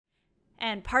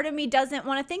And part of me doesn't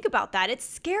want to think about that. It's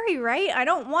scary, right? I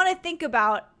don't want to think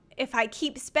about if I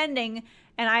keep spending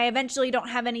and I eventually don't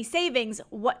have any savings,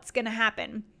 what's going to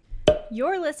happen?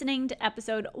 You're listening to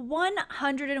episode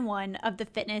 101 of the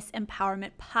Fitness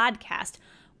Empowerment Podcast,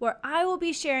 where I will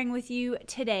be sharing with you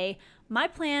today my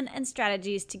plan and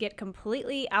strategies to get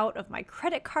completely out of my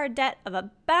credit card debt of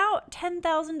about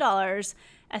 $10,000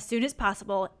 as soon as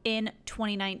possible in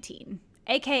 2019.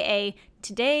 AKA,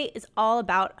 today is all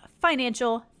about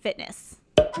financial fitness.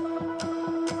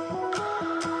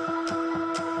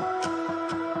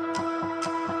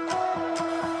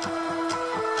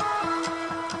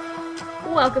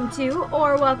 Welcome to,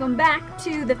 or welcome back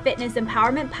to the Fitness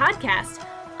Empowerment Podcast.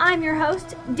 I'm your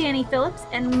host, Danny Phillips,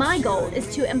 and my goal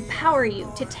is to empower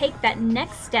you to take that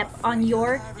next step on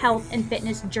your health and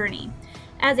fitness journey.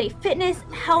 As a fitness,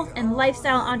 health, and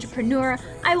lifestyle entrepreneur,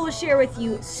 I will share with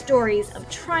you stories of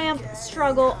triumph,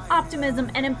 struggle, optimism,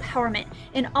 and empowerment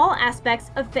in all aspects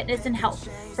of fitness and health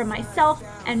from myself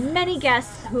and many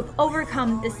guests who have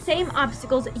overcome the same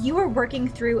obstacles you are working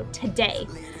through today.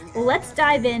 Let's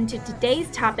dive into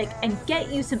today's topic and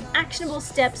get you some actionable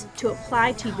steps to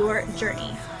apply to your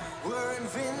journey. We're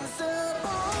invincible.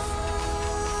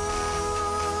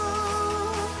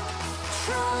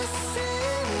 Trust in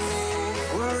me.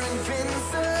 We're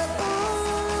invincible.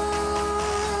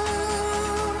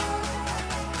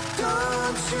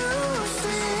 Don't you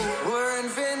see? We're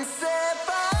invincible.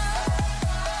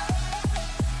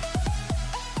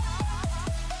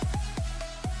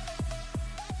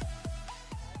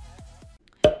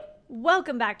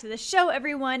 Welcome back to the show,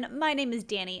 everyone. My name is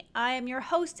Danny. I am your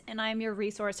host, and I am your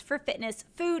resource for fitness,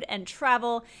 food, and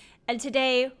travel. And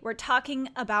today we're talking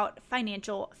about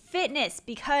financial fitness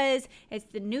because it's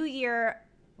the new year.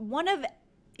 One of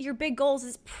your big goals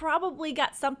has probably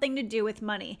got something to do with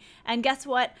money. And guess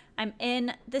what? I'm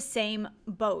in the same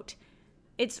boat.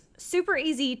 It's super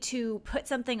easy to put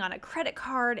something on a credit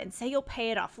card and say you'll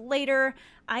pay it off later.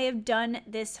 I have done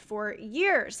this for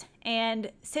years.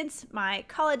 And since my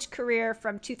college career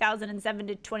from 2007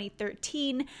 to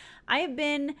 2013, I have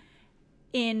been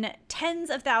in tens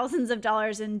of thousands of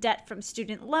dollars in debt, from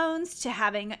student loans to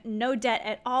having no debt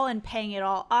at all and paying it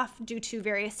all off due to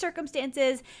various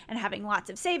circumstances and having lots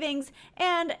of savings,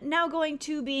 and now going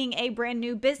to being a brand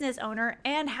new business owner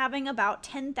and having about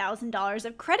 $10,000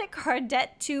 of credit card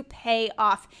debt to pay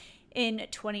off in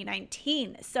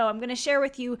 2019. So I'm going to share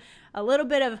with you a little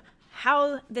bit of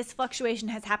how this fluctuation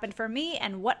has happened for me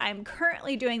and what I'm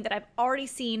currently doing that I've already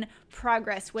seen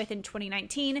progress with in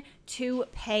 2019 to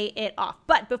pay it off.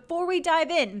 But before we dive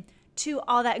in to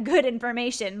all that good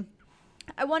information,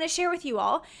 I want to share with you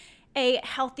all a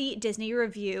healthy Disney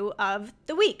review of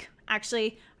the week.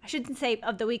 Actually, I shouldn't say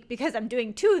of the week because I'm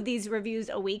doing 2 of these reviews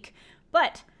a week,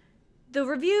 but the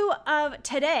review of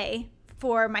today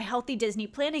for my Healthy Disney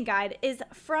Planning Guide is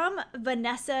from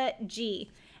Vanessa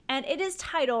G. And it is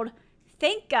titled,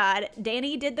 "Thank God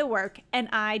Danny did the work and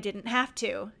I didn't have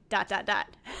to, ...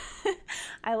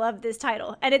 I love this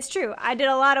title. And it's true. I did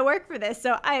a lot of work for this,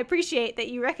 so I appreciate that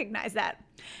you recognize that.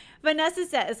 Vanessa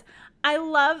says, "I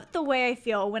love the way I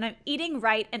feel when I'm eating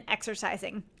right and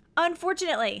exercising.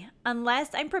 Unfortunately,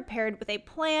 unless I'm prepared with a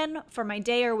plan for my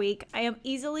day or week, I am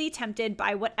easily tempted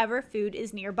by whatever food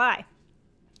is nearby.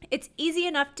 It's easy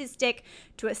enough to stick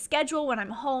to a schedule when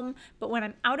I'm home, but when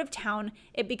I'm out of town,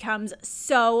 it becomes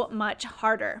so much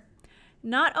harder.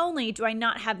 Not only do I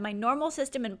not have my normal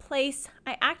system in place,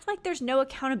 I act like there's no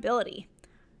accountability.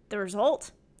 The result?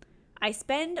 I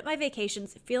spend my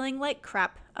vacations feeling like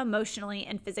crap emotionally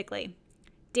and physically.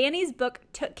 Danny's book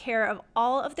took care of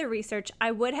all of the research I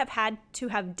would have had to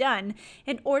have done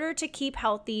in order to keep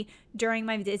healthy during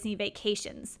my Disney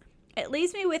vacations. It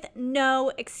leaves me with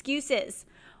no excuses.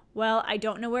 Well, I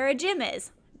don't know where a gym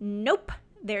is. Nope,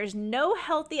 there's no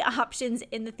healthy options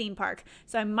in the theme park,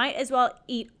 so I might as well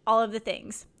eat all of the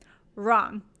things.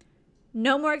 Wrong.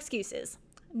 No more excuses.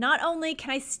 Not only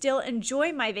can I still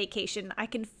enjoy my vacation, I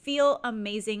can feel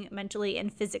amazing mentally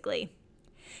and physically.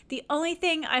 The only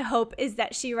thing I hope is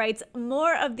that she writes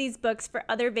more of these books for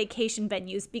other vacation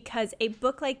venues, because a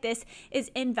book like this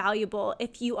is invaluable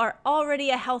if you are already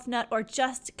a health nut or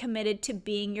just committed to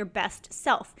being your best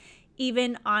self,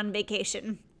 even on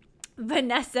vacation."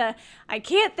 Vanessa, I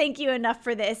can't thank you enough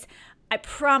for this. I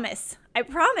promise,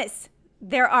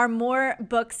 there are more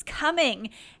books coming,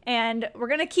 and we're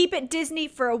going to keep it Disney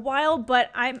for a while,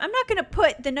 but I'm not going to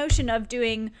put the notion of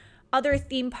doing other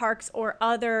theme parks or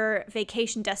other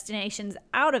vacation destinations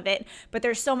out of it, but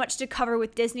there's so much to cover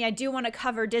with Disney. I do want to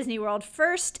cover Disney World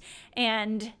first,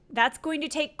 and that's going to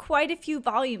take quite a few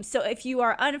volumes. So if you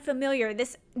are unfamiliar,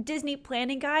 this Disney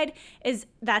planning guide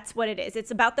that's what it is.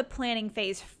 It's about the planning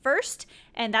phase first,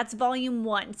 and that's volume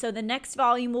 1. So the next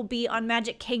volume will be on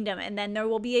Magic Kingdom, and then there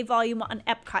will be a volume on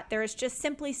Epcot. There is just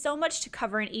simply so much to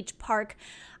cover in each park.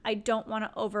 I don't want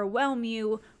to overwhelm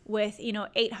you with,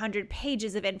 800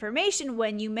 pages of information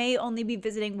when you may only be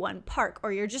visiting one park,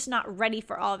 or you're just not ready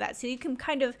for all of that. So you can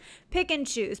kind of pick and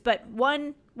choose, but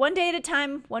one day at a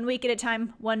time, 1 week at a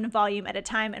time, one volume at a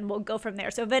time, and we'll go from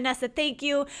there. So Vanessa, thank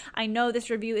you. I know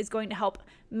this review is going to help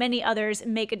many others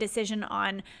make a decision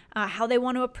on how they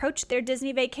want to approach their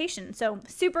Disney vacation. So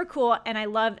super cool, and I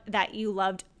love that you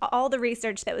loved all the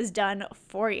research that was done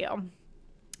for you.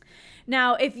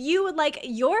 Now, if you would like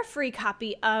your free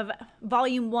copy of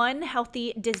Volume 1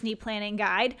 Healthy Disney Planning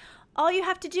Guide, all you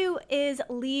have to do is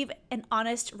leave an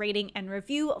honest rating and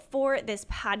review for this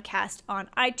podcast on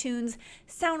iTunes,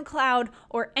 SoundCloud,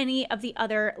 or any of the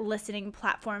other listening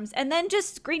platforms. And then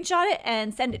just screenshot it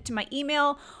and send it to my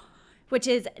email, which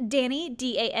is Danie,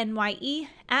 D-A-N-Y-E,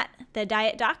 at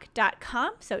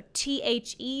thedietdoc.com. So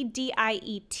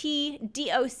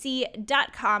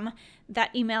THEDIETDOC.com.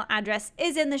 That email address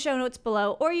is in the show notes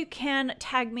below, or you can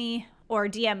tag me or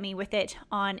DM me with it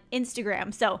on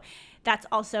Instagram. So that's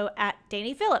also at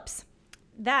Danie Phillips.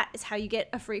 That is how you get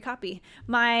a free copy.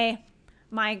 My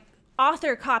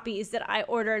author copies that I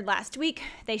ordered last week,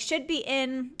 they should be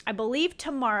in, I believe,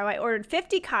 tomorrow. I ordered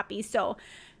 50 copies, so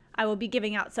I will be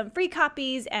giving out some free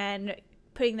copies and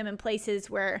putting them in places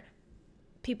where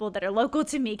people that are local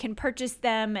to me can purchase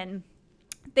them and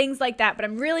things like that. But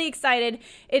I'm really excited.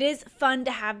 It is fun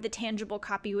to have the tangible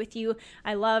copy with you.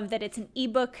 I love that it's an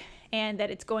ebook and that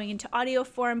it's going into audio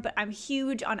form, but I'm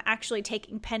huge on actually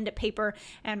taking pen to paper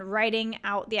and writing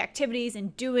out the activities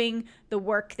and doing the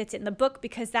work that's in the book,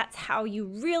 because that's how you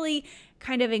really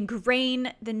kind of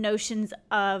ingrain the notions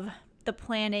of the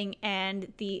planning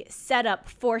and the setup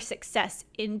for success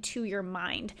into your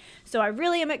mind. So I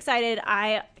really am excited.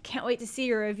 I can't wait to see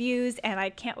your reviews, and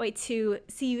I can't wait to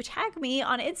see you tag me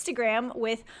on Instagram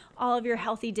with all of your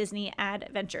healthy Disney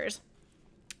adventures.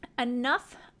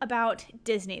 Enough about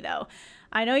Disney, though.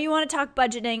 I know you want to talk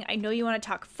budgeting. I know you want to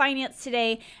talk finance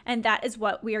today, and that is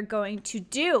what we are going to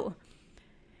do.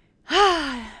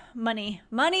 Money.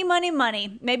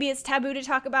 Maybe it's taboo to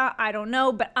talk about. I don't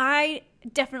know, but I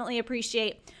definitely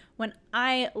appreciate when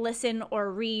I listen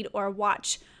or read or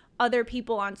watch other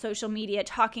people on social media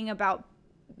talking about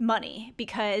money,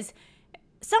 because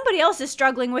somebody else is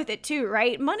struggling with it too,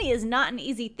 right? Money is not an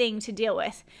easy thing to deal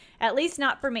with, at least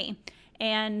not for me.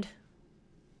 And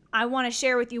I want to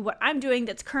share with you what I'm doing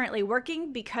that's currently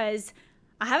working, because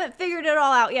I haven't figured it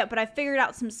all out yet, but I've figured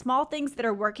out some small things that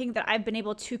are working that I've been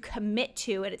able to commit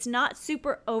to, and it's not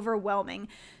super overwhelming.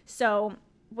 So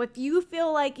if you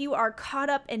feel like you are caught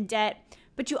up in debt,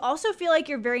 but you also feel like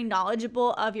you're very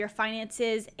knowledgeable of your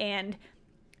finances and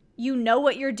you know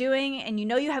what you're doing and you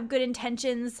know you have good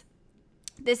intentions,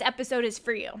 this episode is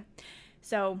for you.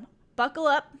 So buckle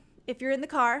up if you're in the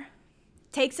car.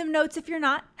 Take some notes if you're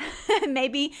not.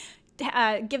 Maybe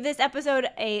give this episode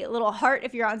a little heart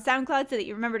if you're on SoundCloud so that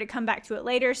you remember to come back to it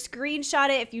later. Screenshot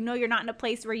it if you know you're not in a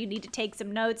place where you need to take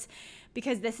some notes,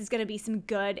 because this is going to be some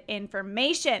good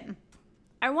information.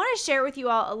 I want to share with you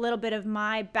all a little bit of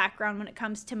my background when it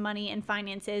comes to money and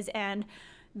finances and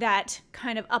that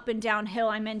kind of up and down hill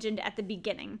I mentioned at the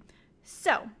beginning.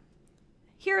 So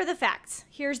here are the facts.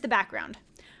 Here's the background.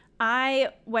 I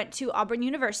went to Auburn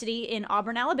University in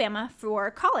Auburn, Alabama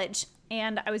for college,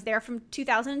 and I was there from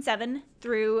 2007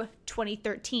 through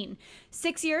 2013.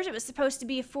 6 years. It was supposed to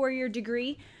be a 4-year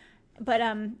degree, but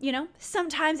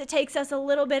sometimes it takes us a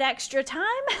little bit extra time,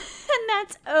 and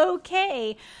that's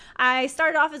okay. I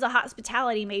started off as a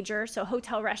hospitality major, so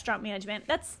hotel restaurant management.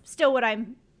 That's still what I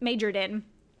majored in,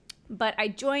 but I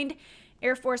joined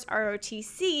Air Force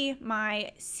ROTC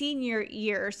my senior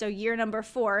year, so year number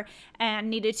 4, and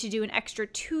needed to do an extra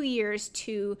 2 years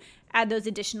to add those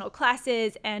additional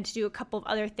classes and to do a couple of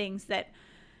other things that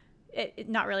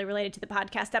not really related to the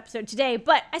podcast episode today,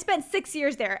 but I spent 6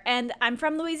 years there, and I'm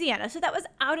from Louisiana, so that was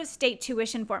out-of-state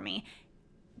tuition for me.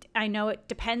 I know it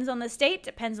depends on the state,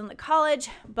 depends on the college,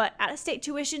 but out-of-state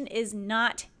tuition is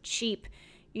not cheap.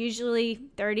 Usually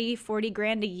 30, 40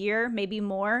 grand a year, maybe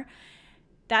more.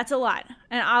 That's a lot.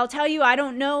 And I'll tell you, I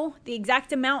don't know the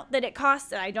exact amount that it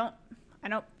costs. I don't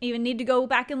even need to go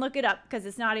back and look it up because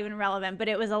it's not even relevant, but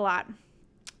it was a lot.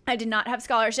 I did not have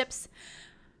scholarships.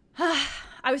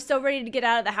 I was so ready to get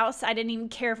out of the house. I didn't even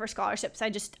care for scholarships.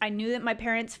 I knew that my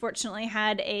parents fortunately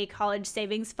had a college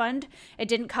savings fund. It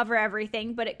didn't cover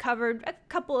everything, but it covered a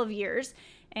couple of years,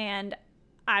 and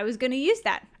I was going to use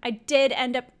that. I did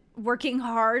end up working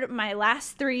hard my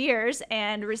last 3 years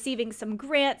and receiving some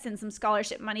grants and some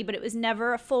scholarship money, but it was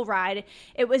never a full ride.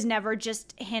 It was never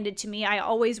just handed to me. I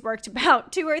always worked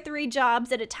about 2 or 3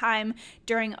 jobs at a time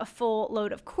during a full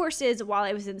load of courses while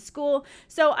I was in school.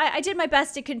 So I did my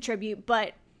best to contribute,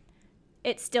 but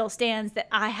it still stands that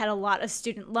I had a lot of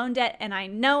student loan debt, and I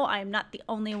know I'm not the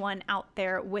only one out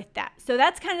there with that. So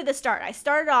that's kind of the start. I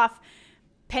started off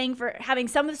paying for having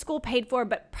some of the school paid for,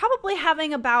 but probably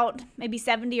having about maybe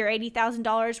 $70,000 or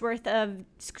 $80,000 worth of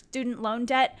student loan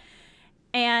debt.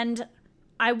 And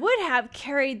I would have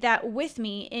carried that with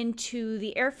me into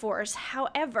the Air Force.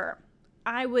 However,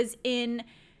 I was in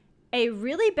a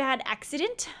really bad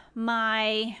accident.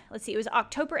 It was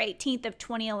October 18th of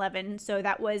 2011. So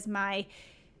that was my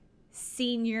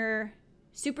senior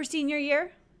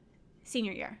year.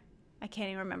 I can't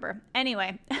even remember.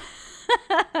 Anyway,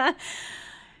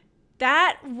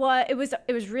 it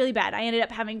was really bad. I ended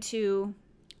up having to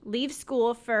leave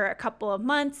school for a couple of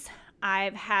months.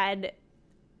 Bottom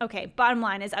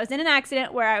line is I was in an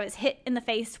accident where I was hit in the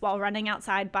face while running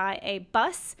outside by a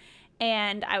bus,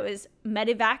 and I was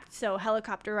medevaced, so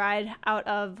helicopter ride out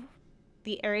of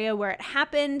the area where it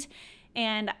happened.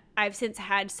 And I've since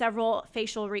had several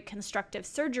facial reconstructive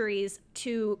surgeries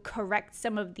to correct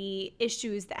some of the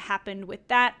issues that happened with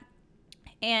that.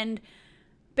 And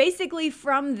basically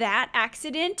from that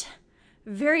accident,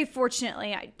 very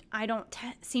fortunately, I don't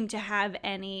seem to have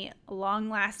any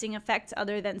long-lasting effects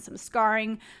other than some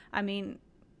scarring. I mean,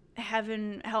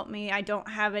 heaven help me, I don't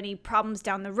have any problems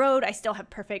down the road. I still have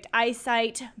perfect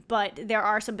eyesight, but there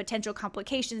are some potential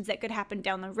complications that could happen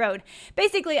down the road.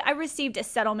 Basically, I received a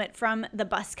settlement from the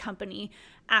bus company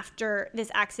after this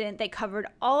accident. They covered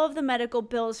all of the medical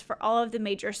bills for all of the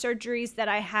major surgeries that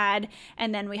I had,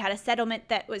 and then we had a settlement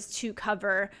that was to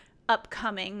cover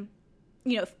upcoming,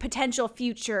 potential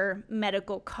future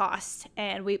medical costs,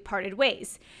 and we parted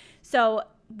ways. So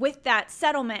with that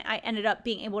settlement, I ended up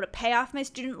being able to pay off my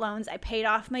student loans. I paid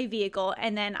off my vehicle,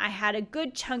 and then I had a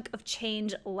good chunk of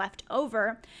change left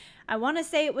over. I want to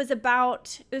say it was like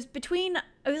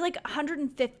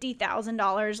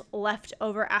 $150,000 left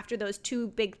over after those 2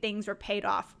 big things were paid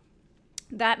off.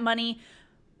 That money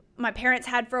my parents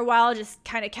had for a while just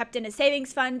kind of kept in a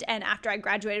savings fund, and after I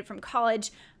graduated from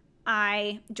college,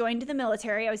 I joined the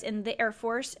military. I was in the Air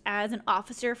Force as an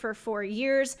officer for 4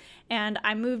 years, and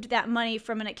I moved that money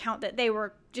from an account that they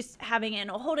were just having in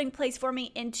a holding place for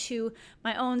me into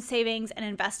my own savings and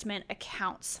investment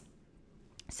accounts.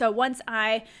 So once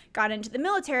I got into the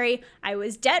military, I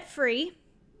was debt-free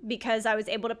because I was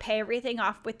able to pay everything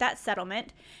off with that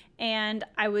settlement, and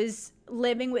I was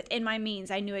living within my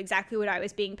means. I knew exactly what I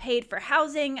was being paid for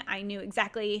housing. I knew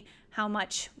exactly how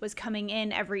much was coming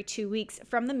in every 2 weeks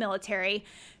from the military.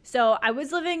 So I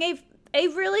was living a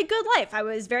really good life. I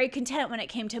was very content when it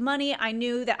came to money. I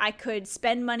knew that I could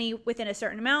spend money within a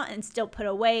certain amount and still put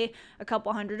away a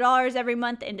couple $100s every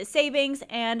month into savings,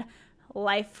 and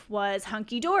life was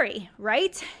hunky-dory,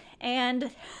 right?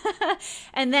 And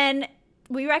and then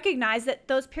we recognize that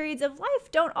those periods of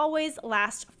life don't always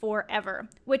last forever,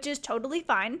 which is totally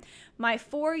fine. My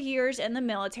 4 years in the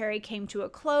military came to a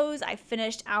close. I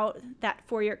finished out that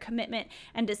 4-year commitment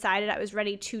and decided I was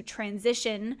ready to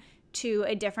transition to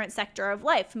a different sector of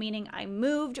life, meaning I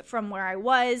moved from where I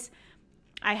was.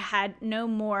 I had no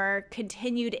more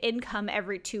continued income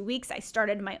every 2 weeks. I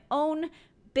started my own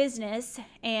business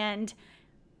and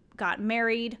got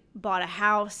married, bought a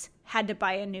house, had to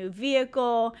buy a new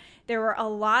vehicle. There were a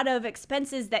lot of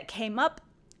expenses that came up,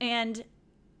 and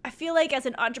I feel like as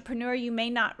an entrepreneur, you may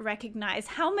not recognize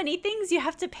how many things you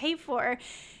have to pay for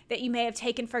that you may have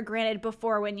taken for granted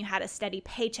before when you had a steady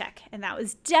paycheck, and that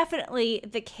was definitely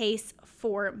the case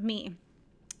for me.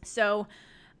 So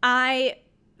I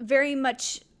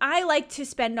like to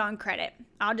spend on credit.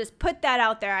 I'll just put that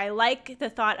out there. I like the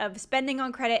thought of spending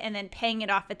on credit and then paying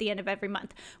it off at the end of every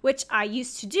month, which I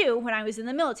used to do when I was in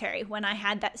the military. When I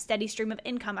had that steady stream of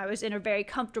income, I was in a very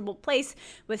comfortable place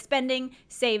with spending,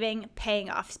 saving, paying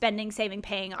off, spending, saving,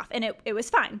 paying off, and it was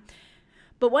fine.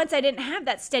 But once I didn't have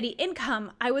that steady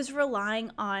income, I was relying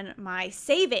on my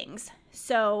savings.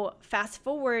 So fast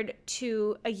forward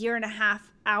to a year and a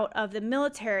half out of the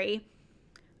military,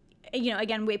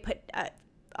 again, we put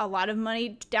a lot of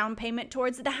money down payment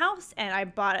towards the house, and I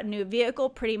bought a new vehicle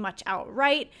pretty much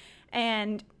outright.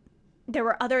 And there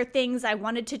were other things I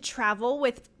wanted to travel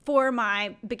with for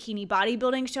my bikini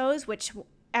bodybuilding shows, which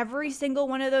every single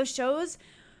one of those shows,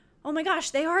 oh my gosh,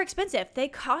 they are expensive. They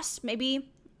cost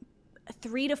maybe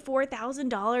 $3,000 to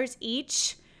 $4,000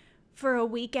 each for a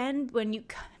weekend when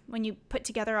when you put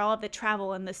together all of the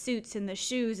travel and the suits and the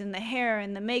shoes and the hair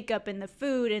and the makeup and the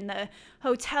food and the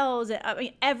hotels, I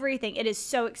mean, everything, it is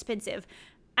so expensive.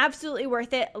 Absolutely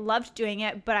worth it. Loved doing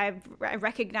it, but I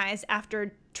recognized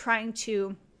after trying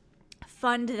to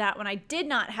fund that when I did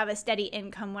not have a steady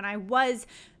income, when I was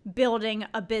building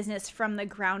a business from the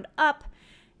ground up,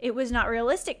 it was not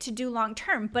realistic to do long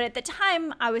term. But at the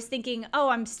time I was thinking, oh,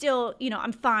 I'm still,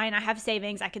 I'm fine. I have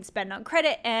savings. I can spend on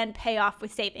credit and pay off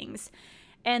with savings.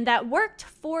 And that worked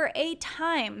for a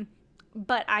time,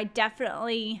 but I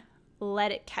definitely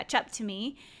let it catch up to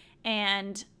me.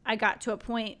 And I got to a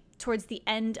point towards the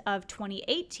end of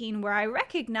 2018 where I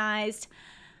recognized,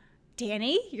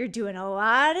 Danny, you're doing a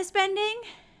lot of spending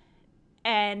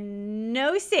and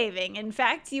no saving. In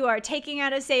fact, you are taking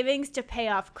out of savings to pay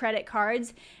off credit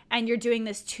cards, and you're doing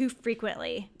this too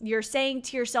frequently. You're saying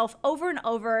to yourself over and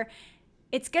over,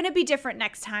 it's going to be different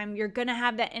next time. You're going to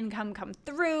have that income come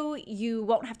through. You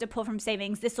won't have to pull from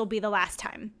savings. This will be the last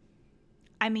time.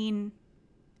 I mean,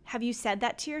 have you said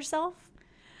that to yourself?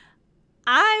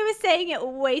 I was saying it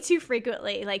way too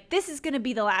frequently. Like, this is going to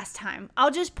be the last time.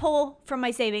 I'll just pull from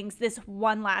my savings this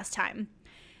one last time.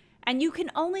 And you can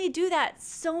only do that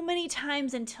so many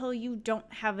times until you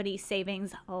don't have any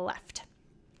savings left.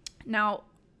 Now,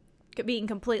 being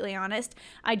completely honest,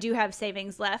 I do have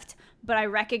savings left, but I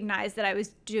recognized that I was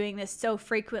doing this so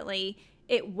frequently,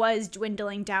 it was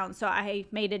dwindling down. So I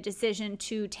made a decision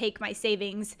to take my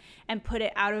savings and put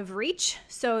it out of reach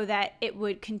so that it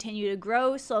would continue to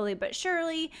grow slowly but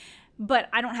surely, but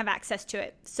I don't have access to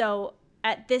it. So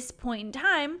at this point in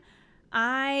time,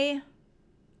 I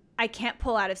can't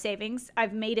pull out of savings.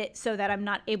 I've made it so that I'm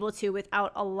not able to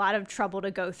without a lot of trouble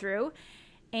to go through.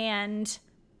 And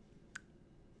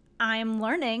I'm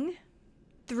learning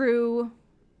through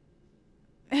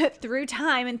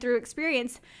time and through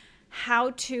experience how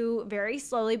to very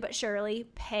slowly but surely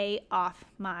pay off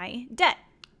my debt.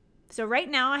 So right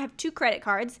now I have 2 credit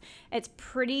cards. It's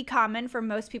pretty common for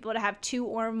most people to have 2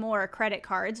 or more credit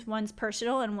cards. One's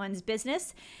personal and one's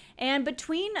business. And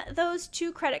between those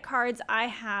 2 credit cards, I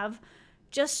have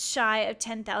just shy of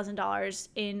 $10,000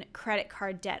 in credit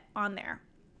card debt on there.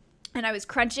 And I was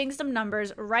crunching some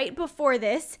numbers right before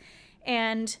this,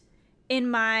 and in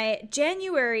my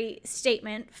January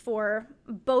statement for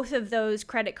both of those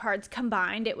credit cards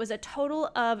combined, it was a total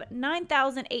of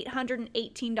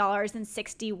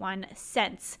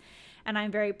 $9,818.61. And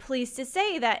I'm very pleased to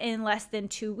say that in less than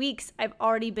 2 weeks, I've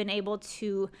already been able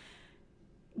to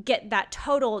get that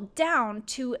total down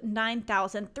to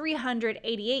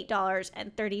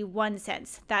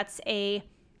 $9,388.31. That's a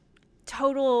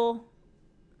total,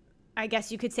 I guess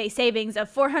you could say, savings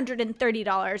of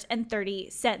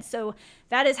 $430.30. So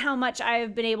that is how much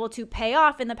I've been able to pay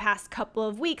off in the past couple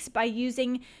of weeks by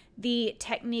using the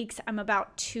techniques I'm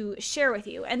about to share with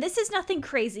you. And this is nothing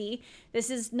crazy. This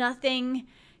is nothing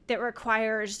that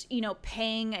requires,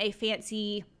 paying a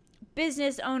fancy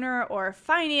business owner or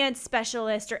finance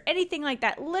specialist or anything like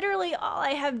that. Literally all I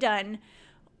have done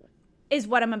is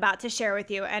what I'm about to share with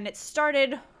you. And it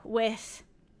started with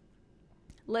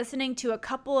listening to a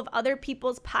couple of other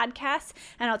people's podcasts.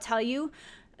 And I'll tell you,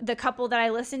 the couple that I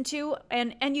listen to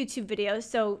and YouTube videos.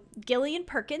 So Gillian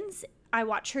Perkins, I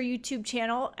watch her YouTube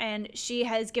channel, and she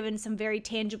has given some very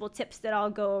tangible tips that I'll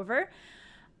go over.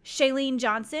 Chalene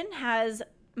Johnson has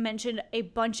mentioned a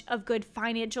bunch of good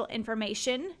financial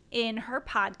information in her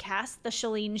podcast, The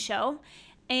Chalene Show.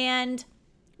 And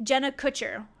Jenna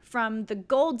Kutcher from the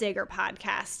Goal Digger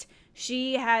podcast,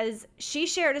 she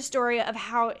shared a story of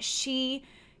how she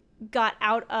got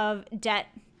out of debt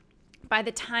by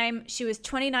the time she was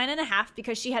 29 and a half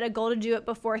because she had a goal to do it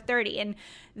before 30. And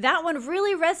that one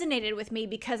really resonated with me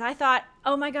because I thought,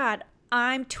 oh my God,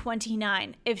 I'm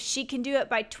 29. If she can do it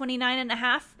by 29 and a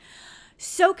half,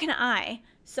 so can I.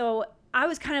 So I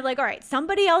was kind of like, all right,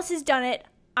 somebody else has done it.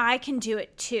 I can do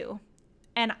it too.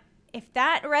 And if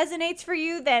that resonates for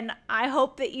you, then I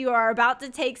hope that you are about to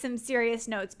take some serious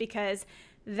notes, because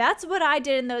that's what I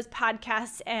did in those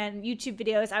podcasts and YouTube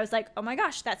videos. I was like, oh my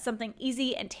gosh, that's something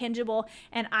easy and tangible,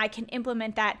 and I can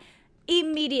implement that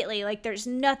immediately. Like, there's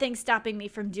nothing stopping me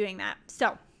from doing that.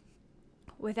 So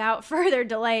without further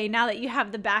delay, now that you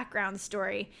have the background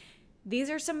story,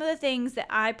 these are some of the things that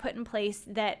I put in place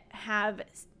that have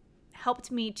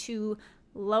helped me to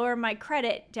lower my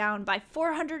credit down by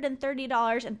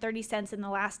 $430.30 in the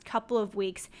last couple of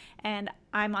weeks. And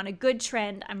I'm on a good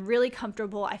trend. I'm really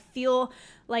comfortable. I feel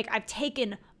like I've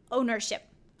taken ownership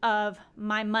of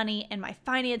my money and my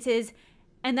finances.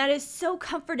 And that is so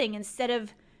comforting instead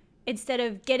of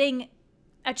getting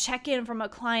a check-in from a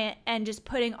client and just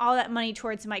putting all that money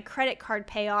towards my credit card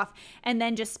payoff and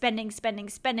then just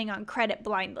spending on credit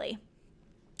blindly.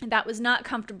 That was not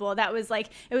comfortable. That was like,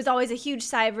 it was always a huge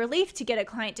sigh of relief to get a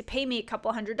client to pay me a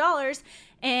couple $100s.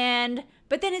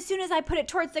 But then as soon as I put it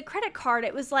towards the credit card,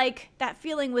 it was like that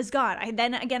feeling was gone.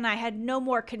 I had no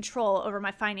more control over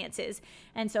my finances.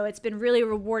 And so it's been really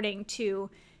rewarding to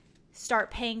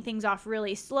start paying things off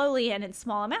really slowly and in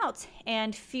small amounts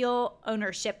and feel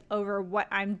ownership over what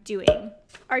I'm doing.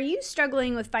 Are you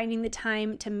struggling with finding the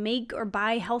time to make or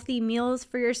buy healthy meals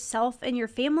for yourself and your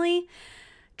family?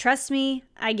 Trust me,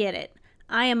 I get it.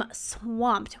 I am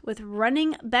swamped with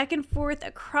running back and forth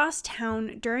across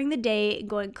town during the day,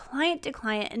 going client to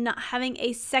client and not having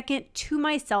a second to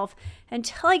myself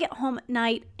until I get home at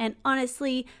night. And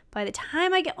honestly, by the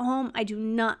time I get home, I do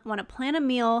not want to plan a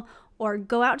meal or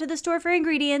go out to the store for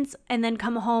ingredients and then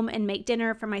come home and make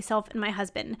dinner for myself and my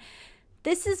husband.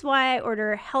 This is why I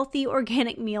order healthy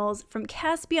organic meals from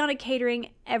Caspiana Catering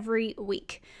every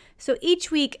week. So each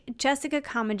week, Jessica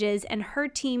Commages and her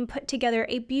team put together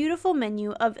a beautiful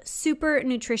menu of super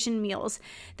nutrition meals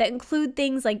that include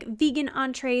things like vegan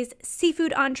entrees,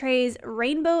 seafood entrees,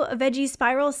 rainbow veggie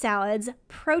spiral salads,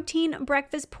 protein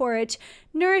breakfast porridge,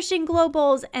 nourishing glow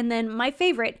bowls, and then my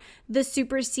favorite, the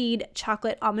Super Seed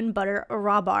chocolate almond butter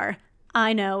raw bar.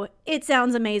 I know, it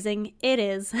sounds amazing. It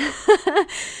is.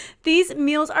 These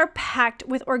meals are packed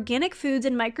with organic foods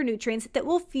and micronutrients that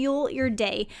will fuel your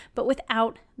day, but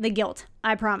without the guilt,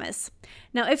 I promise.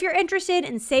 Now, if you're interested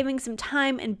in saving some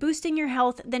time and boosting your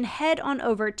health, then head on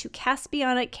over to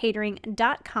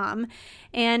caspianacatering.com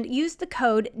and use the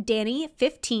code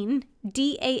DANYE15,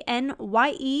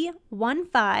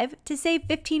 DANYE15 to save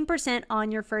 15%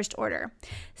 on your first order.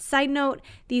 Side note,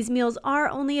 these meals are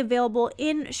only available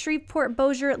in Shreveport,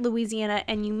 Bossier, Louisiana,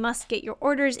 and you must get your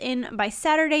orders in by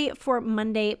Saturday for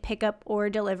Monday pickup or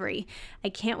delivery. I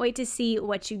can't wait to see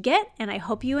what you get, and I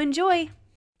hope you enjoy.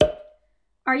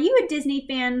 Are you a Disney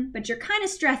fan, but you're kind of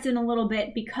stressing a little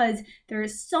bit because there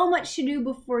is so much to do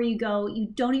before you go, you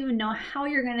don't even know how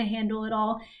you're going to handle it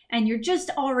all, and you're just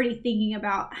already thinking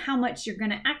about how much you're going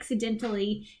to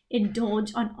accidentally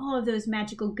indulge on all of those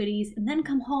magical goodies and then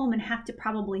come home and have to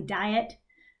probably diet?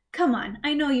 Come on,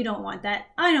 I know you don't want that.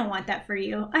 I don't want that for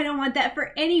you. I don't want that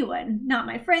for anyone. Not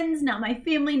my friends, not my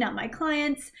family, not my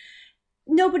clients.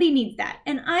 Nobody needs that.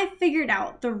 And I figured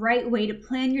out the right way to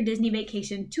plan your Disney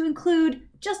vacation to include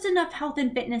just enough health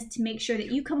and fitness to make sure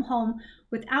that you come home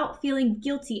without feeling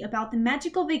guilty about the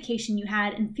magical vacation you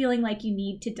had and feeling like you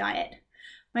need to diet.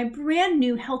 My brand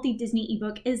new Healthy Disney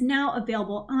ebook is now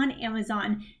available on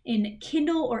Amazon in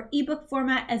Kindle or ebook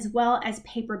format as well as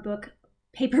paperback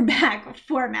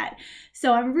format.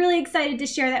 So I'm really excited to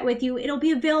share that with you. It'll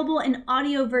be available in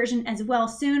audio version as well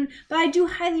soon, but I do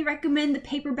highly recommend the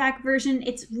paperback version.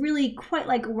 It's really quite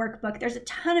like a workbook. There's a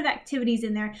ton of activities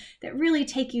in there that really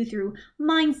take you through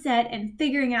mindset and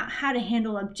figuring out how to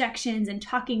handle objections and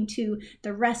talking to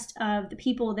the rest of the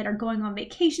people that are going on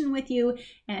vacation with you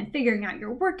and figuring out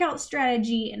your workout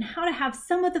strategy and how to have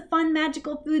some of the fun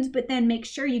magical foods, but then make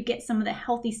sure you get some of the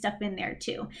healthy stuff in there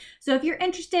too. So if you're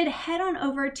interested, head on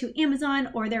over to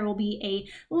Amazon, or there will be a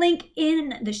link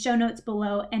in the show notes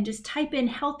below, and just type in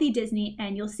Healthy Disney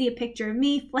and you'll see a picture of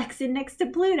me flexing next to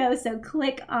Pluto, so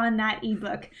click on that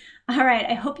ebook. All right,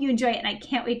 I hope you enjoy it and I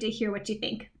can't wait to hear what you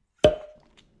think.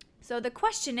 So the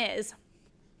question is,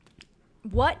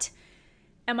 what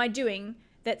am I doing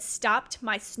that stopped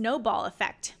my snowball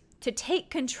effect to take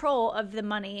control of the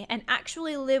money and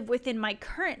actually live within my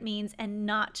current means and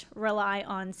not rely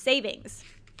on savings?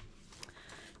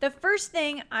 The first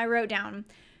thing I wrote down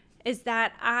is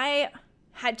that I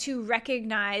had to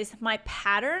recognize my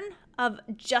pattern of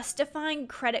justifying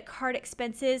credit card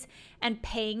expenses and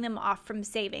paying them off from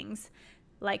savings.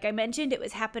 Like I mentioned, it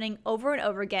was happening over and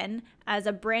over again. As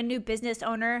a brand new business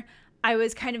owner, I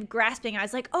was kind of grasping. I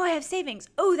was like, oh, I have savings.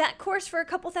 Oh, that course for a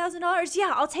couple $1,000s.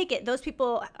 Yeah, I'll take it. Those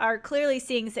people are clearly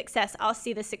seeing success. I'll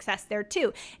see the success there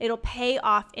too. It'll pay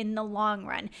off in the long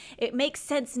run. It makes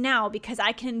sense now because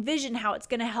I can envision how it's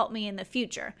going to help me in the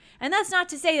future. And that's not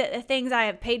to say that the things I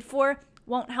have paid for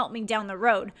won't help me down the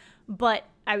road, but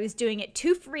I was doing it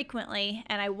too frequently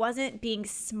and I wasn't being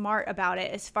smart about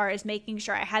it as far as making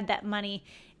sure I had that money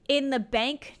in the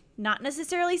bank, not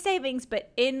necessarily savings,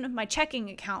 but in my checking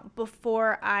account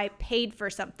before I paid for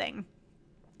something.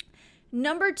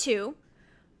 Number 2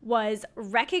 was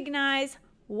recognize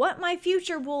what my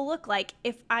future will look like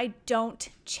if I don't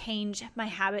change my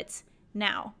habits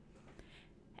now.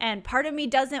 And part of me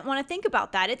doesn't want to think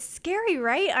about that. It's scary,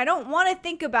 right? I don't want to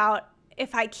think about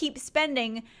if I keep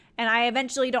spending and I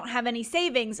eventually don't have any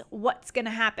savings, what's going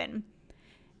to happen?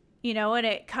 And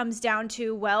it comes down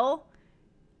to, well,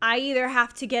 I either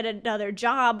have to get another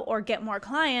job or get more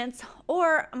clients,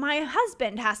 or my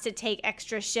husband has to take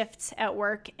extra shifts at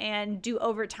work and do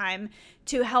overtime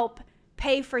to help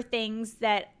pay for things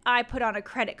that I put on a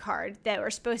credit card that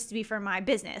were supposed to be for my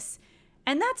business.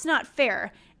 And that's not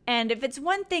fair. And if it's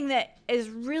one thing that is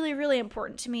really, really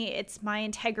important to me, it's my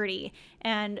integrity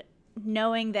and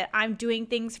knowing that I'm doing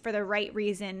things for the right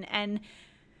reason, and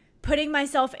putting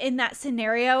myself in that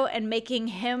scenario and making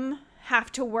him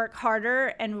have to work harder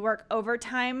and work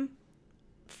overtime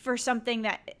for something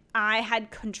that I had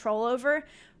control over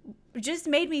just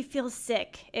made me feel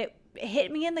sick. It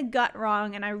hit me in the gut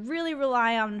wrong, and I really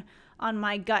rely on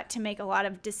my gut to make a lot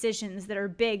of decisions that are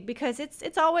big because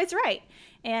it's always right.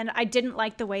 And I didn't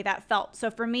like the way that felt.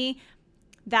 So for me,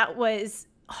 that was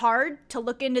hard to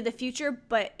look into the future,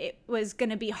 but it was going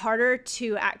to be harder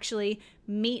to actually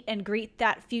meet and greet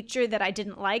that future that I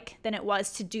didn't like than it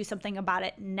was to do something about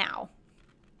it now.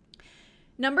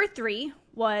 Number 3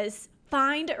 was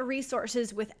find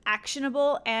resources with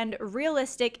actionable and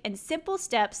realistic and simple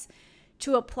steps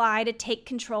to apply to take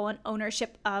control and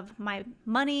ownership of my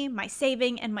money, my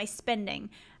saving, and my spending.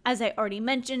 As I already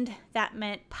mentioned, that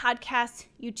meant podcasts,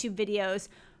 YouTube videos,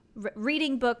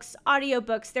 reading books,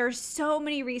 audiobooks. There are so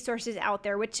many resources out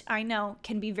there, which I know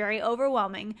can be very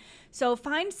overwhelming. So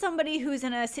find somebody who's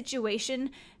in a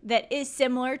situation that is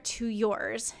similar to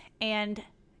yours and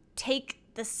take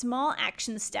the small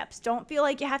action steps. Don't feel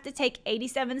like you have to take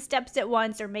 87 steps at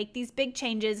once or make these big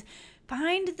changes.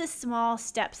 Find the small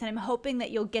steps, and I'm hoping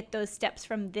that you'll get those steps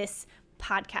from this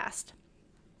podcast.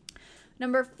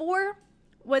 Number 4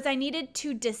 was I needed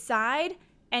to decide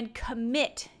and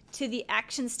commit to the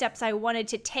action steps I wanted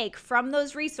to take from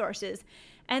those resources.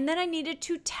 And then I needed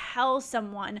to tell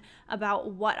someone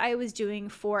about what I was doing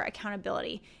for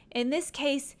accountability. In this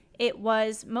case, it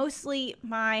was mostly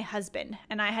my husband.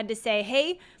 And I had to say,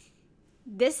 hey,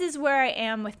 this is where I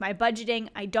am with my budgeting.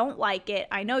 I don't like it.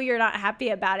 I know you're not happy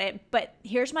about it, but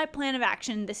here's my plan of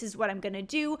action. This is what I'm going to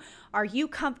do. Are you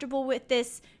comfortable with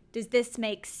this? Does this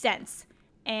make sense?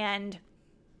 And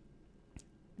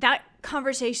that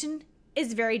conversation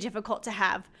is very difficult to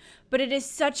have, but it is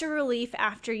such a relief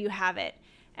after you have it.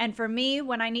 And for me,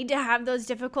 when I need to have those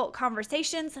difficult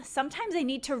conversations, sometimes I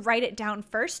need to write it down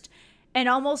first and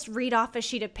almost read off a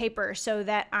sheet of paper so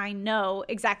that I know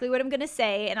exactly what I'm going to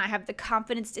say and I have the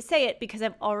confidence to say it because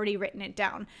I've already written it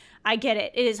down. I get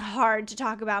it. It is hard to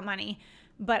talk about money,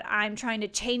 but I'm trying to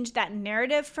change that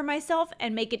narrative for myself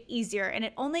and make it easier. And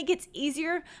it only gets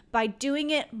easier by doing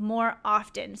it more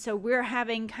often. So we're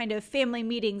having kind of family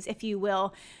meetings, if you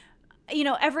will,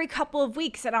 every couple of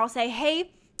weeks. And I'll say,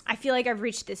 hey, I feel like I've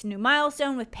reached this new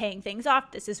milestone with paying things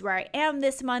off. This is where I am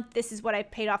this month. This is what I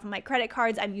paid off on my credit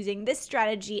cards. I'm using this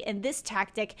strategy and this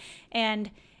tactic.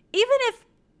 And even if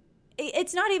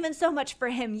it's not even so much for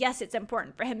him, yes, it's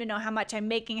important for him to know how much I'm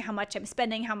making, how much I'm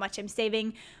spending, how much I'm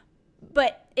saving.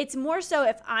 But it's more so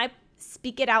if I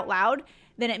speak it out loud,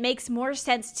 then it makes more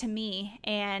sense to me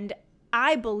and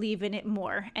I believe in it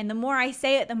more. And the more I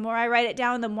say it, the more I write it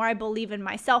down, the more I believe in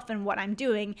myself and what I'm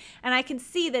doing. And I can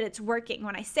see that it's working.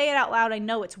 When I say it out loud, I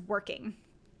know it's working.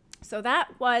 So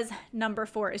that was number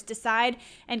 4, is decide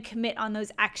and commit on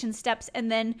those action steps and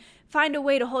then find a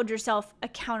way to hold yourself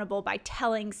accountable by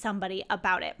telling somebody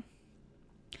about it.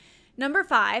 Number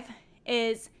 5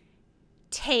 is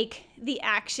take the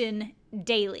action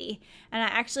daily. And I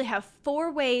actually have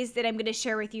 4 ways that I'm going to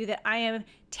share with you that I am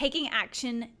taking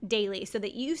action daily so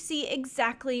that you see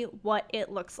exactly what it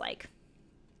looks like.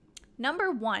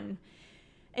 Number 1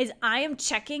 is I am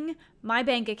checking my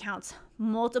bank accounts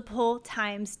multiple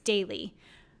times daily.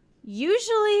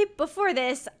 Usually before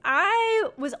this, I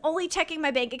was only checking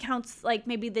my bank accounts like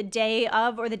maybe the day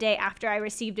of or the day after I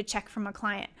received a check from a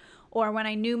client or when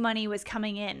I knew money was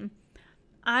coming in.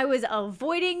 I was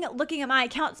avoiding looking at my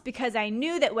accounts because I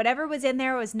knew that whatever was in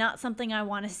there was not something I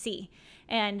want to see.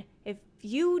 And if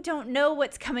you don't know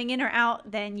what's coming in or out,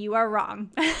 then you are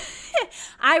wrong.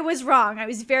 I was wrong. I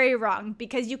was very wrong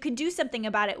because you can do something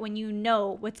about it when you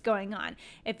know what's going on.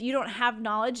 If you don't have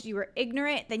knowledge, you are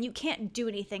ignorant, then you can't do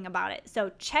anything about it.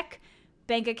 So check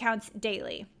bank accounts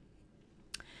daily.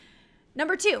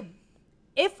 Number 2,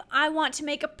 if I want to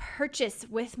make a purchase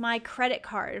with my credit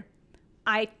card,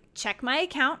 I check my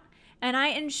account and I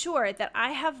ensure that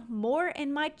I have more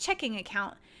in my checking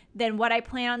account than what I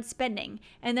plan on spending.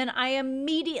 And then I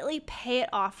immediately pay it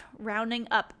off, rounding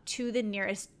up to the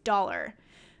nearest dollar.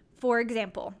 For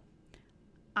example,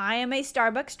 I am a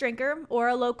Starbucks drinker or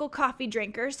a local coffee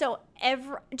drinker. So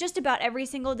just about every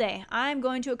single day, I'm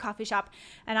going to a coffee shop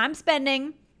and I'm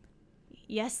spending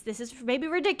yes, this is maybe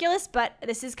ridiculous, but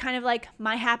this is kind of like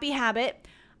my happy habit.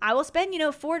 I will spend,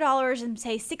 $4 and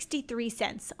say 63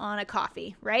 cents on a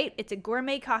coffee, right? It's a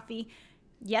gourmet coffee.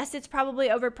 Yes, it's probably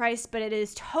overpriced, but it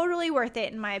is totally worth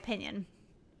it in my opinion.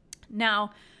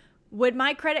 Now, would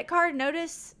my credit card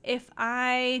notice if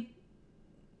I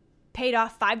paid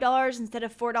off $5 instead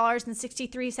of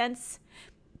 $4.63?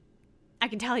 I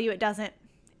can tell you it doesn't.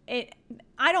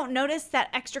 I don't notice that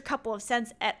extra couple of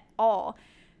cents at all.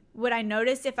 Would I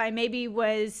notice if I maybe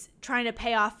was trying to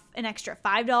pay off an extra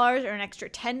 $5 or an extra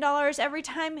 $10 every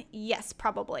time? Yes,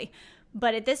 probably.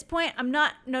 But at this point, I'm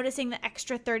not noticing the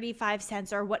extra 35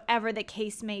 cents or whatever the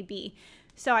case may be.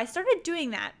 So I started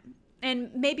doing that.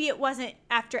 And maybe it wasn't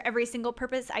after every single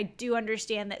purpose. I do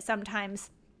understand that sometimes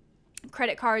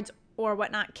credit cards or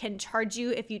whatnot can charge you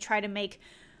if you try to make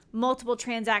multiple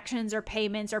transactions or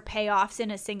payments or payoffs in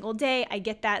a single day. I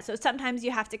get that. So sometimes you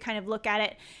have to kind of look at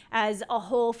it as a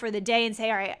whole for the day and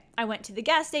say, all right, I went to the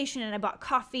gas station and I bought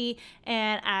coffee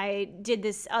and I did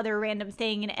this other random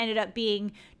thing and it ended up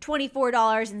being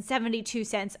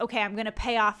 $24.72. Okay, I'm going to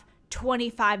pay off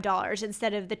 $25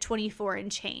 instead of the 24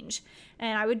 and change.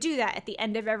 And I would do that at the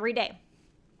end of every day.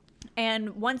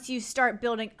 And once you start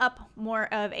building up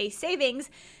more of a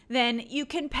savings, then you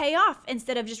can pay off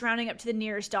instead of just rounding up to the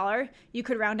nearest dollar. You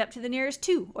could round up to the nearest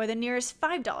 $2 or the nearest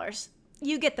 $5.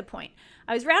 You get the point.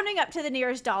 I was rounding up to the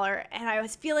nearest dollar and I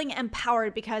was feeling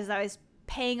empowered because I was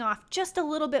paying off just a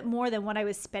little bit more than what I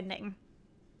was spending.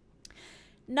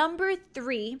 Number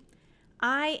 3,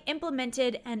 I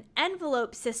implemented an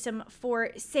envelope system for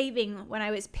saving when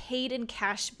I was paid in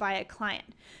cash by a client.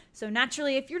 So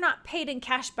naturally, if you're not paid in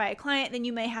cash by a client, then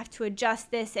you may have to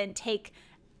adjust this and take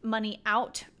money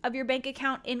out of your bank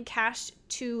account in cash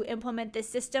to implement this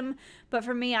system. But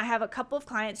for me, I have a couple of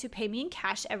clients who pay me in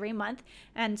cash every month.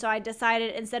 And so I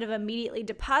decided instead of immediately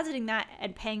depositing that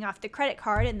and paying off the credit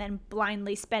card and then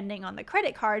blindly spending on the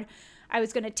credit card, I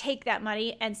was going to take that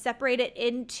money and separate it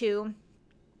into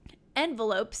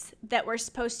envelopes that were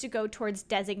supposed to go towards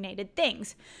designated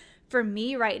things. For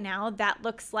me right now, that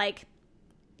looks like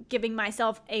giving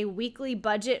myself a weekly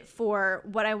budget for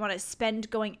what I want to spend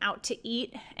going out to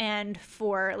eat and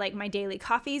for like my daily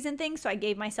coffees and things. So I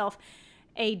gave myself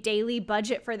a daily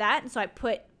budget for that. And so I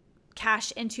put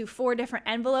cash into 4 different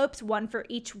envelopes, one for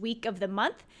each week of the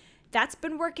month. That's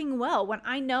been working well. When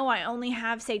I know I only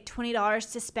have, say,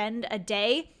 $20 to spend a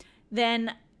day,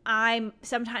 then I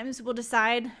sometimes will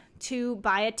decide to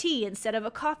buy a tea instead of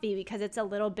a coffee because it's a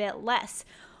little bit less.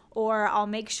 Or I'll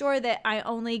make sure that I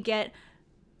only get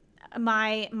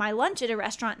my lunch at a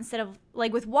restaurant instead of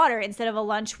like with water instead of a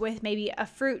lunch with maybe a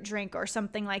fruit drink or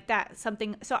something like that. So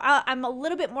I'm a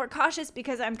little bit more cautious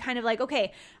because I'm kind of like,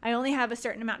 okay, I only have a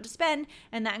certain amount to spend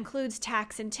and that includes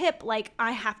tax and tip. Like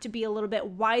I have to be a little bit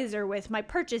wiser with my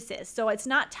purchases. So it's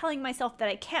not telling myself that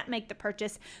I can't make the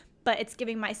purchase, but it's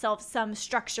giving myself some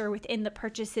structure within the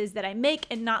purchases that I make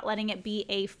and not letting it be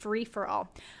a free-for-all.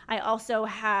 I also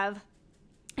have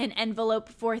an envelope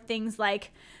for things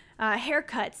like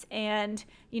haircuts and,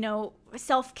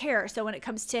 self-care. So when it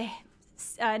comes to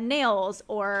nails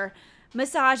or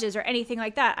massages or anything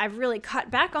like that, I've really cut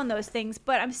back on those things,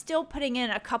 but I'm still putting in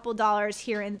a couple dollars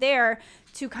here and there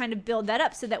to kind of build that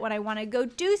up so that when I want to go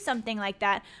do something like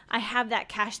that, I have that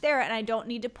cash there and I don't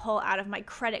need to pull out of my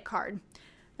credit card.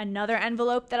 Another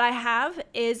envelope that I have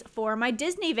is for my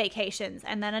Disney vacations.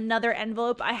 And then another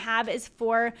envelope I have is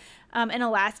for an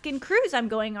Alaskan cruise I'm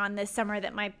going on this summer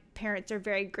that my parents are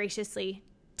very graciously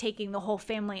taking the whole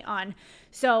family on.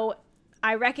 So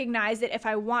I recognize that if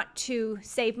I want to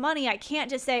save money, I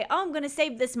can't just say, oh, I'm going to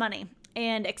save this money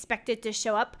and expect it to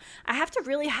show up. I have to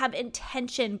really have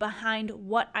intention behind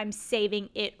what I'm saving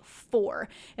it for.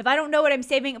 If I don't know what I'm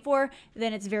saving it for,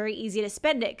 then it's very easy to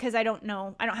spend it because I don't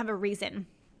have a reason.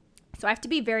 So I have to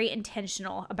be very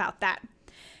intentional about that.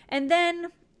 And then,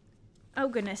 oh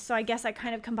goodness, so I guess I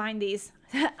kind of combine these.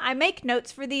 I make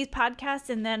notes for these podcasts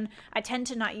and then I tend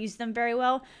to not use them very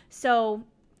well. So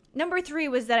number 3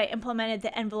 was that I implemented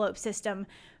the envelope system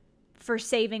for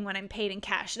saving when I'm paid in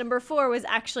cash. Number 4 was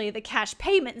actually the cash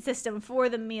payment system for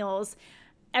the meals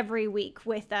every week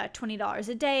with $20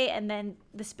 a day and then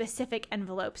the specific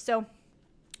envelope. So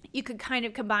you could kind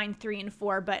of combine 3 and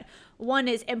 4, but one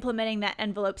is implementing that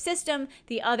envelope system.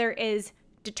 The other is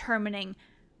determining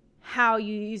how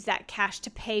you use that cash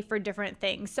to pay for different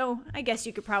things. So I guess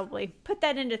you could probably put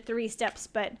that into 3 steps,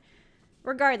 but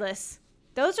regardless,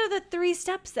 those are the 3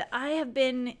 steps that I have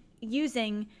been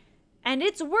using and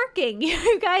it's working.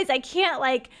 You guys, I can't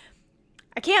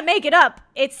make it up.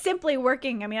 It's simply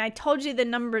working. I mean, I told you the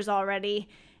numbers already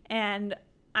and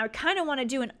I kind of want to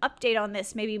do an update on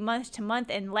this maybe month to month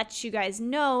and let you guys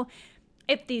know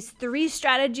if these 3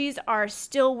 strategies are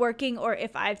still working or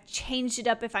if I've changed it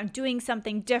up, if I'm doing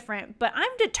something different. But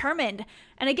I'm determined.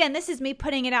 And again, this is me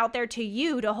putting it out there to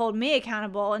you to hold me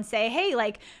accountable and say, hey,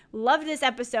 like, love this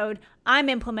episode. I'm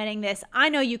implementing this. I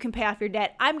know you can pay off your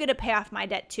debt. I'm going to pay off my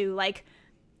debt too. Like,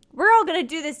 we're all going to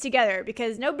do this together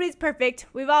because nobody's perfect.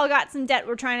 We've all got some debt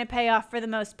we're trying to pay off for the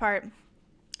most part.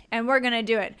 And we're going to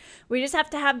do it. We just have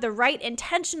to have the right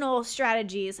intentional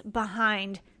strategies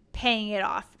behind paying it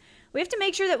off. We have to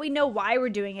make sure that we know why we're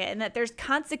doing it and that there's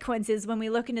consequences when we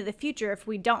look into the future if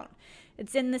we don't.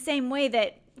 It's in the same way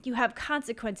that you have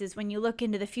consequences when you look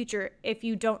into the future if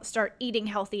you don't start eating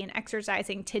healthy and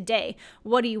exercising today.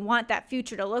 What do you want that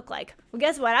future to look like? Well,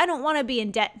 guess what? I don't want to be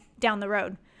in debt down the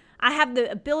road. I have the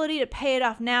ability to pay it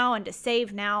off now and to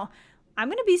save now. I'm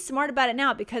going to be smart about it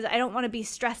now because I don't want to be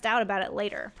stressed out about it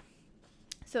later.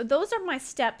 So those are my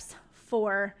steps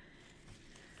for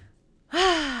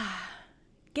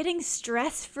getting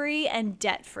stress-free and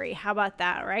debt-free. How about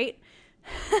that, right?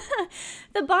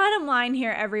 The bottom line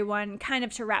here, everyone, kind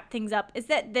of to wrap things up, is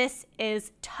that this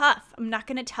is tough. I'm not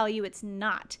going to tell you it's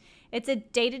not. It's a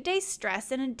day-to-day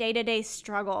stress and a day-to-day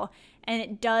struggle, and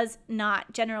it does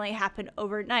not generally happen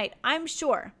overnight. I'm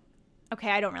sure.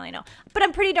 Okay, I don't really know, but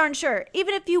I'm pretty darn sure.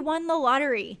 Even if you won the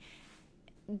lottery,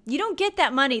 you don't get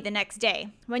that money the next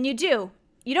day. When you do,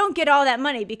 you don't get all that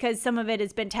money because some of it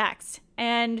has been taxed.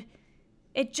 And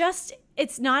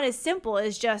it's not as simple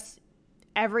as just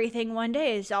everything one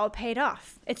day is all paid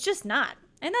off. It's just not.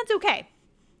 And that's okay.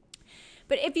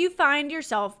 But if you find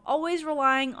yourself always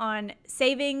relying on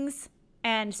savings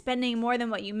and spending more than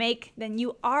what you make, then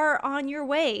you are on your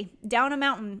way down a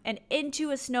mountain and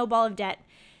into a snowball of debt.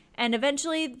 And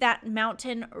eventually that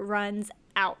mountain runs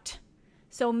out.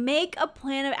 So make a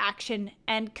plan of action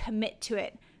and commit to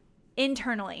it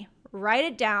internally. Write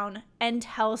it down and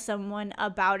tell someone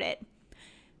about it.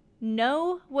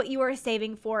 Know what you are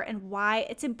saving for and why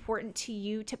it's important to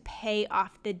you to pay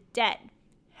off the debt.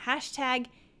 Hashtag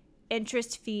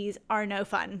interest fees are no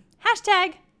fun.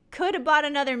 Hashtag could have bought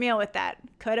another meal with that.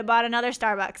 Could have bought another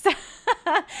Starbucks.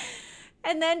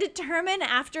 And then determine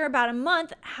after about a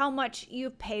month how much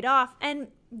you've paid off and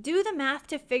do the math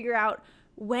to figure out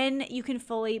when you can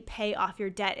fully pay off your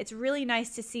debt. It's really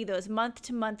nice to see those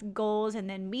month-to-month goals and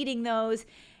then meeting those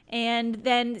and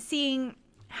then seeing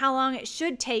how long it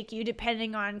should take you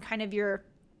depending on kind of your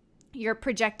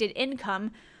projected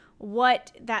income,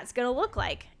 what that's going to look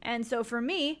like. And so for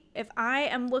me, if I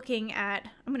am looking at,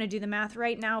 I'm going to do the math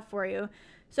right now for you.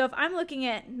 So if I'm looking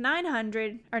at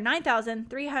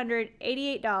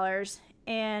 $9,388.31,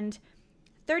 and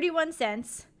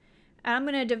I'm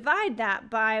going to divide that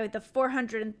by the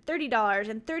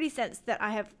 $430.30 that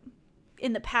I have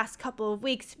in the past couple of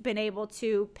weeks been able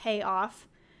to pay off,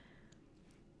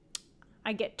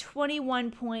 I get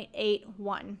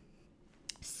 21.81.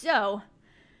 So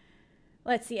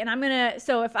let's see. And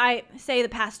so if I say the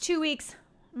past 2 weeks,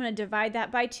 I'm going to divide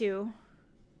that by 2.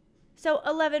 So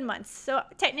 11 months. So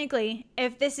technically,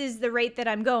 if this is the rate that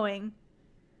I'm going,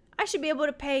 I should be able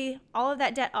to pay all of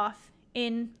that debt off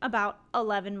in about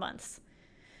 11 months.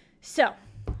 So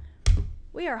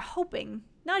we are hoping,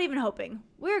 not even hoping,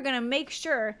 we're going to make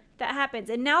sure that happens.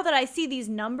 And now that I see these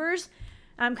numbers,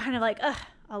 I'm kind of like,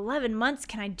 11 months,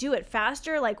 can I do it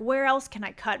faster? Like, where else can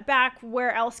I cut back?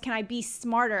 Where else can I be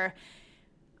smarter?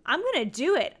 I'm going to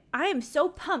do it. I am so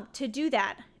pumped to do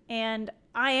that. And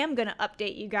I am going to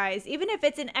update you guys, even if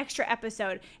it's an extra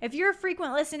episode. If you're a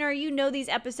frequent listener, you know these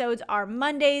episodes are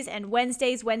Mondays and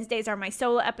Wednesdays. Wednesdays are my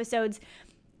solo episodes.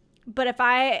 But if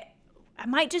I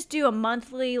might just do a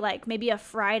monthly, like maybe a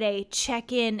Friday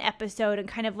check-in episode and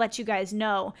kind of let you guys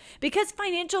know. Because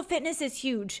financial fitness is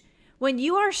huge. When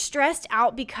you are stressed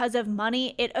out because of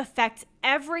money, it affects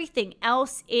everything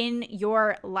else in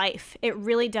your life. It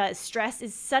really does. Stress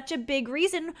is such a big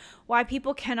reason why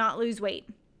people cannot lose weight.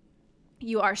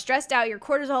 You are stressed out, your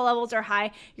cortisol levels are high,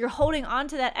 you're holding on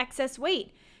to that excess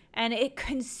weight, and it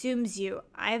consumes you.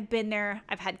 I've been there,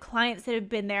 I've had clients that have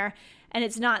been there, and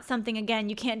it's not something, again,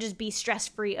 you can't just be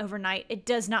stress-free overnight. It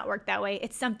does not work that way.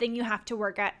 It's something you have to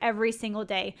work at every single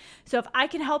day. So if I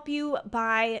can help you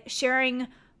by sharing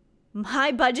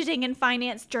my budgeting and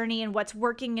finance journey and what's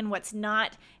working and what's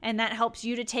not, and that helps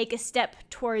you to take a step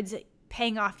towards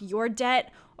paying off your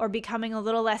debt or becoming a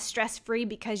little less stress-free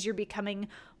because you're becoming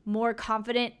more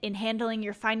confident in handling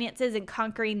your finances and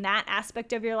conquering that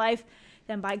aspect of your life,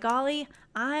 then by golly,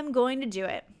 I'm going to do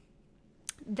it.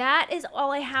 That is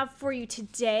all I have for you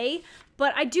today,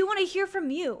 but I do want to hear from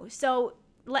you. So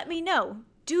let me know,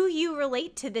 do you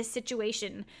relate to this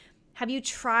situation? Have you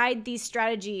tried these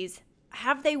strategies?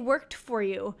 Have they worked for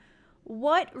you?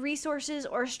 what resources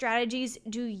or strategies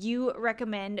do you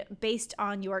recommend based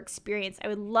on your experience? I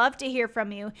would love to hear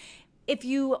from you. If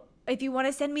you want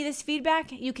to send me this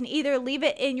feedback, you can either leave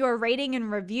it in your rating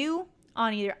and review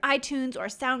on either iTunes or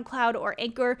SoundCloud or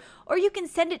Anchor, or you can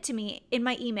send it to me in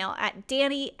my email at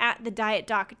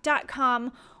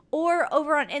danny@thedietdoc.com, or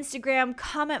over on Instagram,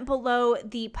 comment below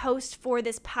the post for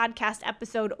this podcast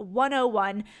episode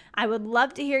 101. I would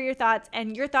love to hear your thoughts,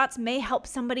 and your thoughts may help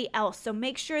somebody else. So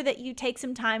make sure that you take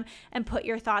some time and put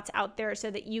your thoughts out there so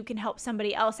that you can help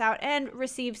somebody else out and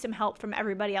receive some help from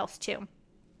everybody else too.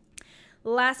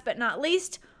 Last but not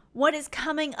least, what is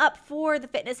coming up for the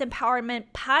Fitness Empowerment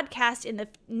Podcast in the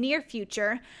near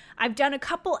future? I've done a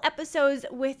couple episodes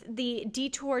with the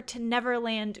Detour to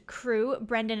Neverland crew,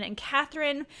 Brendan and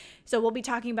Catherine. So we'll be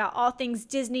talking about all things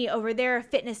Disney over there,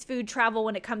 fitness, food, travel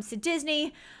when it comes to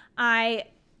Disney. I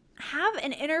have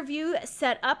an interview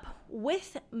set up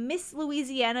with Miss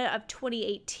Louisiana of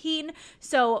 2018.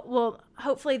 So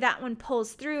hopefully that one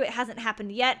pulls through. It hasn't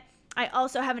happened yet. I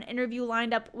also have an interview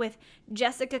lined up with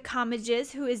Jessica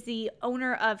Comages, who is the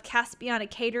owner of Caspiana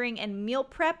Catering and Meal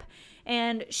Prep,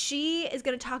 and she is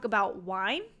going to talk about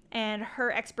wine and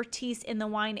her expertise in the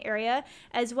wine area,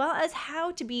 as well as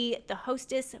how to be the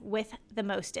hostess with the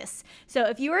mostess. So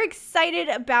if you are excited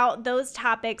about those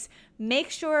topics, make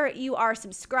sure you are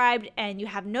subscribed and you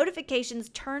have notifications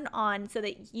turned on so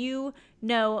that you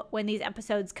know when these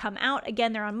episodes come out.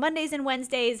 Again, they're on Mondays and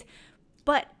Wednesdays,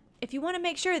 but if you want to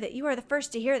make sure that you are the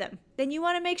first to hear them, then you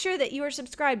want to make sure that you are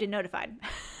subscribed and notified.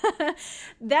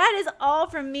 That is all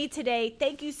from me today.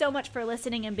 Thank you so much for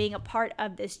listening and being a part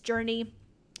of this journey.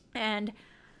 And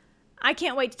I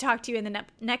can't wait to talk to you in the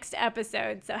next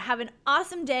episode. So have an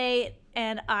awesome day,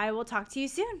 and I will talk to you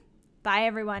soon. Bye,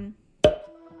 everyone.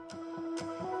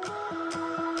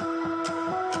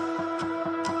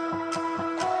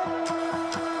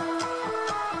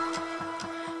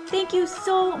 Thank you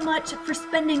so much for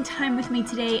spending time with me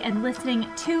today and listening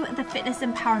to the Fitness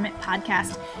Empowerment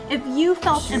Podcast. If you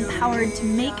felt empowered to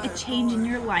make a change in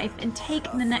your life and take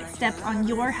the next step on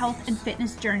your health and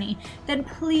fitness journey, then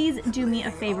please do me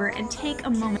a favor and take a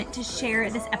moment to share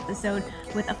this episode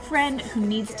with a friend who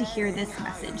needs to hear this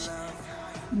message.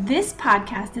 This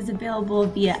podcast is available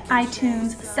via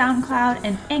iTunes, SoundCloud,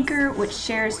 and Anchor, which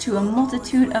shares to a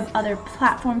multitude of other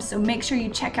platforms, so make sure you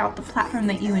check out the platform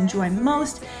that you enjoy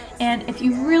most. And if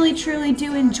you really truly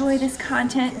do enjoy this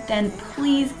content, then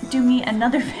please do me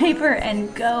another favor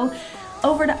and go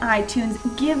over to iTunes,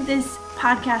 give this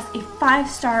podcast a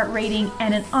 5-star rating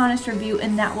and an honest review,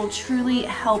 and that will truly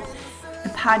help the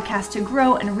podcast to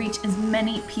grow and reach as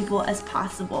many people as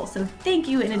possible. So thank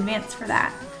you in advance for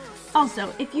that.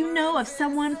 Also, if you know of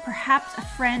someone, perhaps a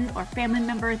friend or family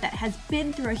member that has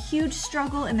been through a huge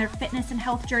struggle in their fitness and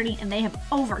health journey and they have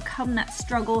overcome that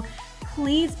struggle,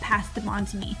 please pass them on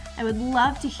to me. I would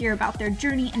love to hear about their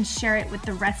journey and share it with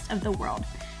the rest of the world.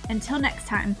 Until next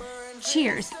time,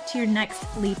 cheers to your next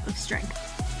leap of strength.